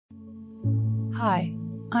Hi,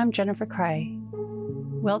 I'm Jennifer Cray.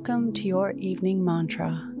 Welcome to your evening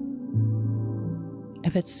mantra.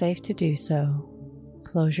 If it's safe to do so,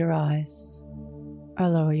 close your eyes or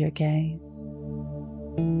lower your gaze.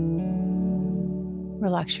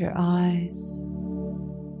 Relax your eyes,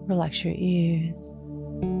 relax your ears,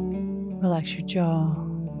 relax your jaw.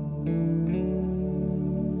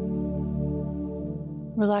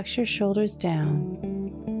 Relax your shoulders down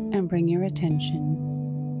and bring your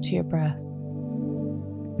attention to your breath.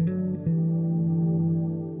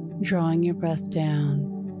 Drawing your breath down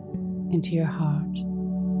into your heart.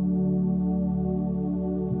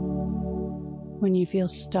 When you feel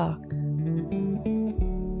stuck,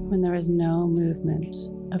 when there is no movement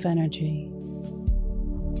of energy,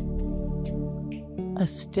 a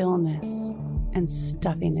stillness and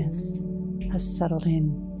stuffiness has settled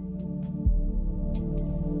in,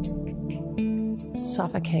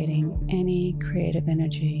 suffocating any creative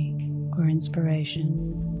energy or inspiration.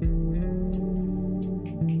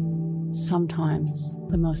 Sometimes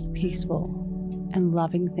the most peaceful and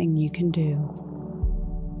loving thing you can do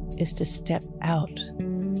is to step out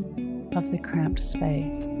of the cramped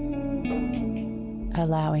space,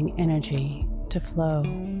 allowing energy to flow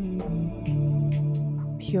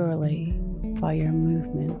purely by your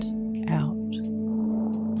movement out,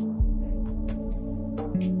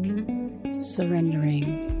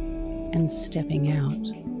 surrendering and stepping out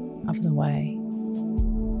of the way.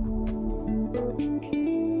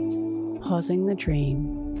 Pausing the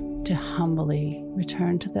dream to humbly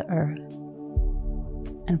return to the earth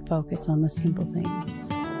and focus on the simple things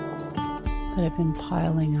that have been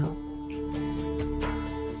piling up.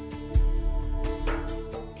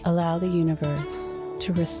 Allow the universe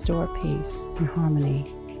to restore peace and harmony,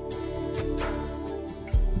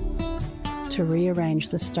 to rearrange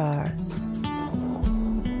the stars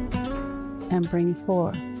and bring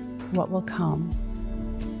forth what will come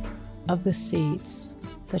of the seeds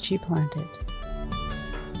that you planted.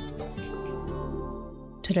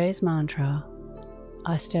 Today's mantra: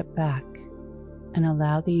 I step back and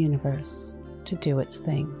allow the universe to do its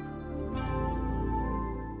thing.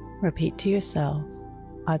 Repeat to yourself,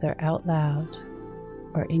 either out loud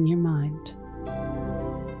or in your mind: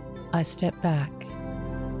 I step back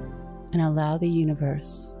and allow the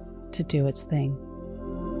universe to do its thing.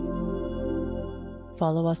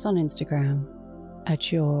 Follow us on Instagram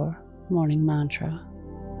at Your Morning Mantra.